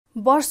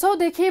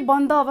वर्षौंदेखि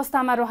बन्द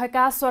अवस्थामा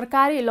रहेका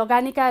सरकारी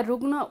लगानीका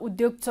रुग्ण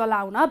उद्योग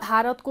चलाउन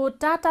भारतको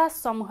टाटा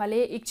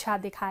समूहले इच्छा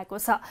देखाएको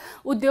छ।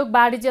 उद्योग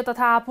वाणिज्य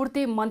तथा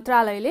आपूर्ति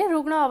मन्त्रालयले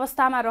रुग्ण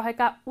अवस्थामा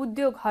रहेका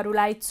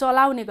उद्योगहरूलाई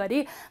चलाउने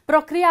गरी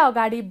प्रक्रिया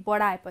अगाडि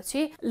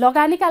बढाएपछि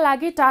लगानीका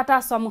लागि टाटा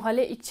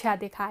समूहले इच्छा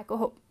देखाएको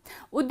हो।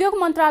 उद्योग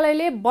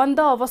मन्त्रालयले बन्द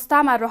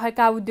अवस्थामा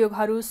रहेका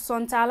उद्योगहरू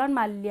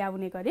सञ्चालनमा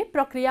ल्याउने गरी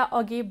प्रक्रिया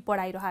अघि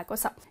बढाइरहेको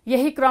छ।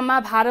 यही क्रममा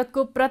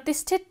भारतको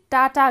प्रतिष्ठित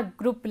टाटा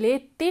ग्रुपले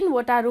 3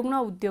 वटा रुग्ण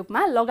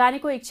उद्योगमा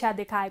लगानीको इच्छा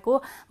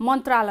देखाएको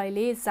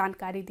मन्त्रालयले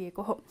जानकारी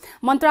दिएको हो।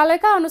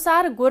 मन्त्रालयका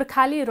अनुसार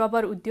गोर्खाली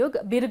रबर उद्योग,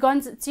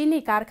 वीरगञ्ज चिनी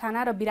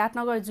कारखाना र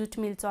विराटनगर जुट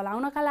मिल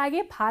चलाउनका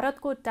लागि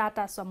भारतको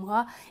टाटा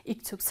समूह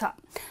इच्छुक छ।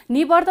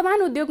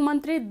 निवर्तमान उद्योग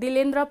मन्त्री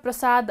दिलेन्द्र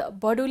प्रसाद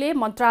बडुले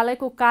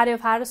मन्त्रालयको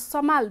कार्यभार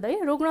सम्हाल्दै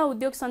रुग्ण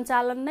उद्योग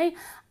सञ्चालन नै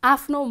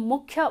आफ्नो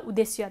मुख्य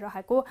उद्देश्य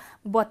रहेको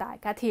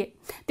बताएका थिए।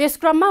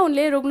 त्यसक्रममा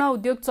उनले रुग्ण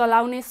उद्योग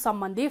चलाउने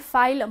सम्बन्धी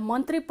फाइल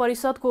मन्त्री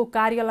परिषदको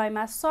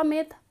कार्यालयमा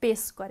समेत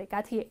पेश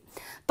गरेका थिए।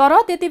 तर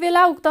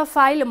त्यतिबेला उक्त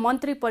फाइल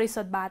मन्त्री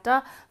परिषदबाट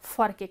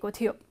फर्केको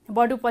थियो।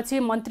 बडुपछि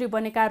मन्त्री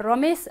बनेका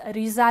रमेश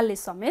रिजालले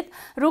समेत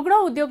रुग्ण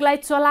उद्योगलाई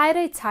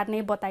चलाएरै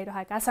छाड्ने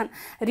बताइरहेका छन्।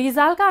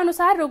 रिजालका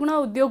अनुसार रुग्ण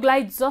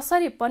उद्योगलाई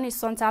जसरी पनि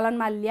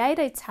सञ्चालनमा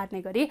ल्याएरै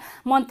छाड्ने गरी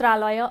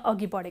मन्त्रालय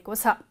अघि बढेको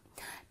छ।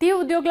 ती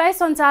उद्योगलाई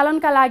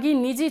सञ्चालनका लागि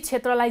निजी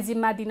क्षेत्रलाई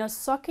जिम्मा दिन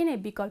सकिने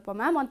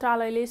विकल्पमा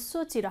मन्त्रालयले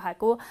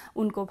सोचिरहेको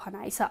उनको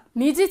भनाइ छ।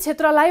 निजी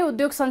क्षेत्रलाई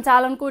उद्योग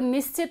सञ्चालनको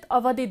निश्चित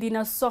अवधि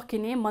दिन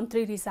सकिने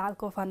मन्त्री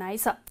रिजालको भनाइ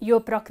छ। यो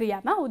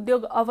प्रक्रियामा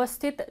उद्योग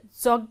अवस्थित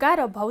जग्गा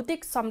र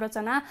भौतिक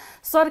संरचना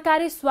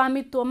सरकारी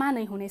स्वामित्वमा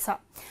नै हुनेछ।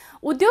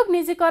 उद्योग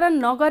निजीकरण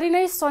नगरी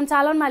नै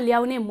सञ्चालनमा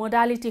ल्याउने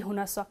मोडालिटी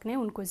हुन सक्ने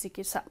उनको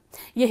जिकिर छ।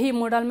 यही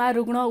मोडलमा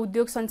रुग्ण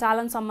उद्योग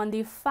सञ्चालन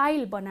सम्बन्धी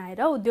फाइल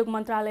बनाएर उद्योग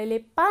मन्त्रालयले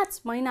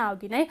 5 महिना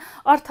अघि नै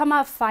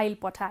अर्थमा फाइल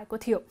पठाएको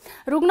थियो।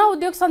 रुग्ण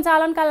उद्योग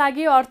सञ्चालनका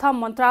लागि अर्थ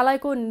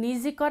मन्त्रालयको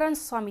निजीकरण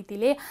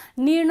समितिले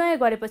निर्णय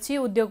गरेपछि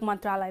उद्योग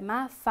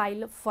मन्त्रालयमा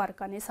फाइल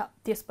फर्कनेछ।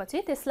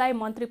 त्यसपछि त्यसलाई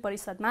मन्त्री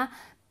परिषदमा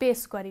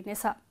पेश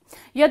गरिनेछ।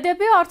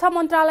 यद्यपि अर्थ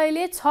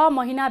मन्त्रालयले 6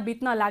 महिना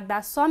बित्न लाग्दा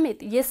समेत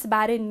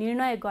यसबारे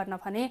निर्णय गर्न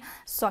भने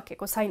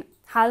सकेको छैन।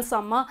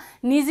 हालसम्म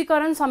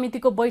निजीकरण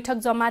समितिको बैठक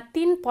जम्मा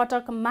 3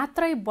 पटक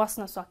मात्रै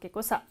बस्न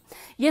सकेको छ।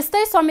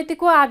 यस्तै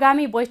समितिको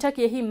आगामी बैठक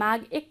यही माघ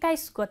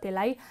 21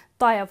 गतेलाई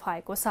तय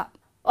भएको छ।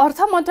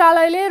 अर्थ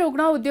मन्त्रालयले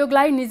रुग्ण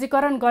उद्योगलाई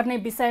निजीकरण गर्ने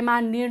विषयमा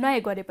निर्णय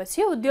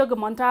गरेपछि उद्योग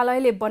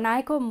मन्त्रालयले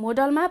बनाएको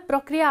मोडलमा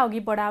प्रक्रिया अघि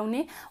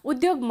बढाउने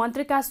उद्योग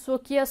मन्त्रीका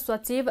स्वकीय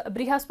सचिव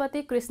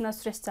बृहस्पति कृष्ण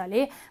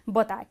श्रेष्ठले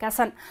बताएका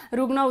छन्।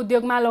 रुग्ण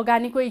उद्योगमा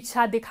लगानीको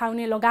इच्छा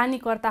देखाउने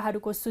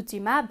लगानीकर्ताहरूको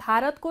सूचीमा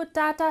भारतको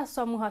टाटा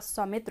समूह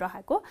समेत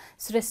रहेको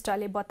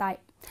श्रेष्ठले बताए।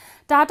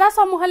 टाटा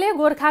समूहले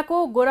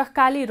गोर्खाको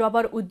गोरखकाली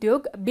रबर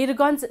उद्योग,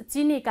 वीरगञ्ज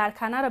चिनी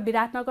कारखाना र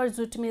विराटनगर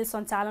जुट मिल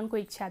सञ्चालनको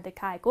इच्छा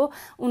देखाएको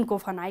उनको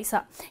भनाइ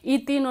छ। यी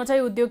 3वटै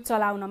उद्योग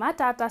चलाउनमा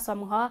टाटा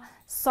समूह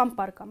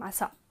सम्पर्कमा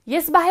छ।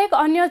 यसबाहेक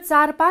अन्य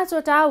 4-5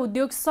 वटा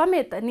उद्योग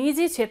समेत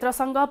निजी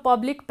क्षेत्रसँग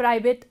पब्लिक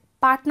प्राइभेट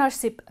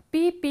पार्टनरशिप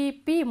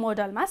PPP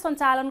मोडलमा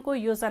सञ्चालनको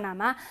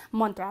योजनामा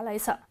मन्त्रालय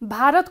छ।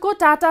 भारतको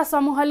टाटा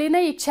समूहले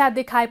नै इच्छा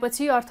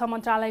देखाएपछि अर्थ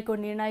मन्त्रालयको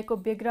निर्णयको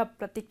व्यग्र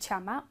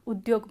प्रतीक्षामा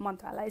उद्योग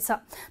मन्त्रालय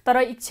छ।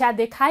 तर इच्छा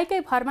देखाएकै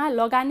भरमा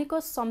लगानीको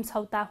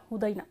सम्झौता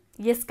हुँदैन।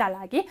 यसका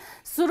लागि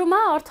सुरुमा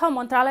अर्थ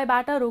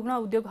मन्त्रालयबाट रुग्ण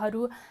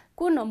उद्योगहरू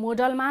कुन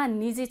मोडलमा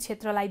निजी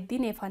क्षेत्रलाई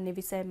दिने भन्ने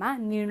विषयमा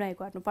निर्णय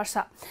गर्नुपर्छ।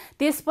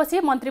 त्यसपछि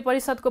मन्त्री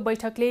परिषदको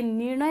बैठकले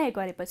निर्णय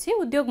गरेपछि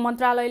उद्योग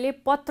मन्त्रालयले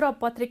पत्र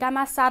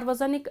पत्रिकामा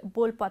सार्वजनिक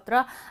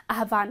बोलपत्र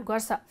आह्वान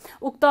गर्छ।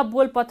 उक्त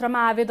बोलपत्रमा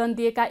आवेदन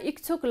दिएका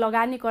इच्छुक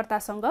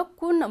लगानीकर्तासँग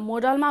कुन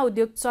मोडलमा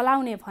उद्योग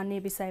चलाउने भन्ने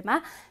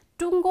विषयमा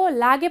टुङ्गो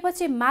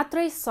लागेपछि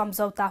मात्रै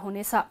सम्झौता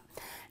हुनेछ।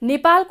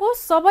 नेपालको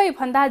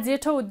सबैभन्दा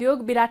जेठो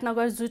उद्योग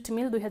विराटनगर जुट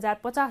मिल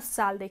 2050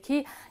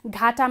 सालदेखि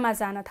घाटामा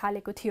जान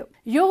थालेको थियो।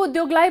 यो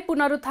उद्योगलाई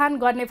पुनरुत्थान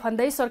गर्ने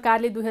भन्दै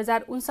सरकारले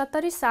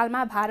 2069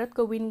 सालमा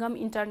भारतको विनगम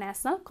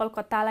इन्टरनेसनल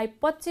कलकत्तालाई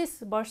 25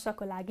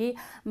 वर्षको लागि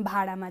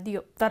भाडामा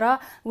दियो। तर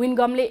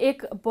विनगमले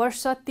 1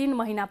 वर्ष 3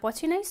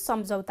 महिनापछि नै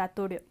सम्झौता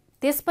तोड्यो।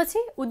 त्यसपछि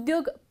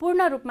उद्योग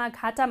पूर्ण रूपमा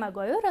घाटामा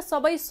गयो र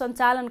सबै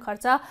सञ्चालन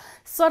खर्च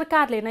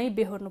सरकारले नै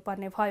बेहोर्नु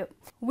पर्ने भयो।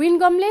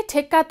 विनगमले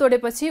ठेक्का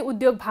तोडेपछि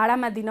उद्योग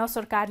भाडामा दिन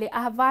सरकारले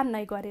आह्वान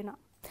नै गरेन।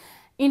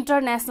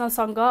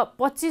 इन्टरनेसनलसँग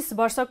 25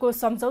 वर्षको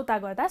सम्झौता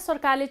गर्दा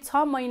सरकारले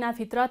 6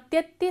 महिनाभित्र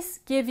 33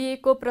 kVA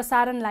को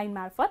प्रसारण लाइन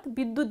मार्फत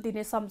विद्युत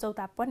दिने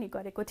सम्झौता पनि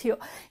गरेको थियो।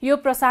 यो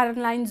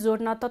प्रसारण लाइन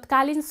जोड्न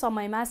तत्कालीन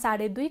समयमा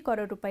 2.5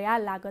 करोड रुपैयाँ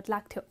लागत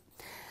लाग्थ्यो।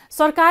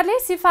 सरकारले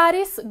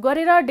सिफारिस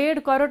गरेर 1.5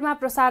 करोडमा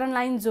प्रसारण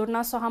लाइन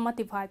जोड्न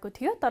सहमति भएको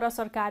थियो। तर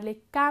सरकारले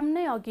काम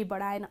नै अघि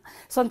बढाएन।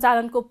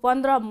 सञ्चालनको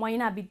 15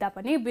 महिना बित्दा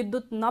पनि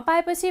विद्युत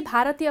नपाएपछि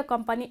भारतीय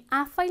कम्पनी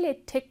आफैले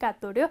ठेक्का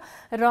तोड्यो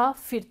र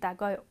फिर्ता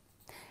गयो।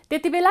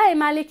 त्यतिबेला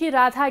एमालेकी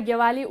राधा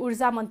गेवाली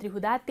ऊर्जा मन्त्री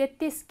हुँदा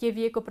 33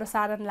 kVA को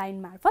प्रसारण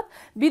लाइन मार्फत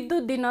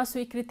विद्युत दिन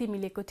स्वीकृति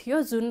मिलेको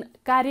थियो, जुन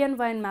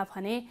कार्यान्वयनमा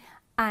भने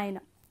आएन।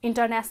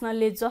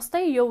 इन्टरनेसनलले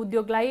जस्तै यो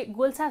उद्योगलाई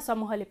गोल्छा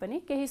समूहले पनि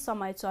केही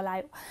समय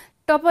चलायो।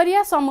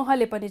 टपरिया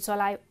समूहले पनि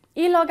चलायो।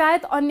 यी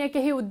लगायत अन्य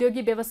केही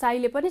उद्योगी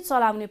व्यवसायीले पनि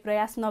चलाउने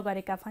प्रयास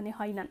नगरेका भने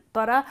हैनन्,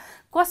 तर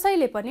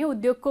कसैले पनि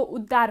उद्योगको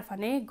उद्धार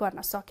भने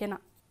गर्न सकेन।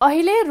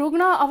 अहिले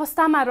रुग्ण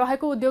अवस्थामा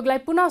रहेको उद्योगलाई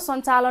पुनः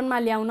सञ्चालनमा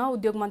ल्याउन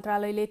उद्योग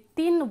मन्त्रालयले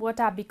 3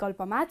 वटा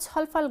विकल्पमा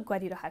छलफल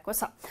गरिरहेको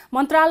छ।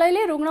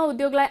 मन्त्रालयले रुग्ण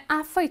उद्योगलाई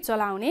आफै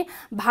चलाउने,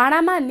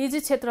 भाडामा निजी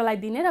क्षेत्रलाई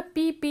दिने र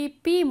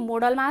पीपीपी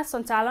मोडलमा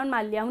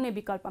सञ्चालनमा ल्याउने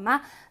विकल्पमा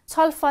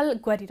छलफल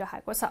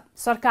गरिरहेको छ।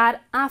 सरकार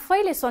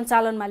आफैले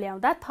सञ्चालनमा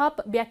ल्याउँदा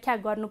थप व्याख्या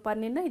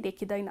गर्नुपर्ने नै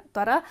देखिँदैन,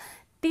 तर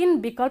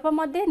 3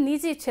 विकल्पमध्ये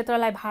निजी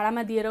क्षेत्रलाई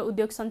भाडामा दिएर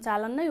उद्योग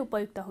सञ्चालन नै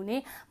उपयुक्त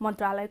हुने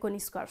मन्त्रालयको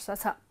निष्कर्ष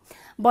छ।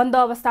 बन्द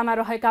अवस्थामा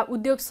रहेका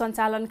उद्योग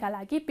सञ्चालनका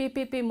लागि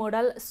पीपीपी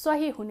मोडल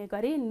सही हुने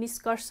गरी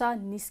निष्कर्ष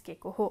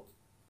निस्केको हो।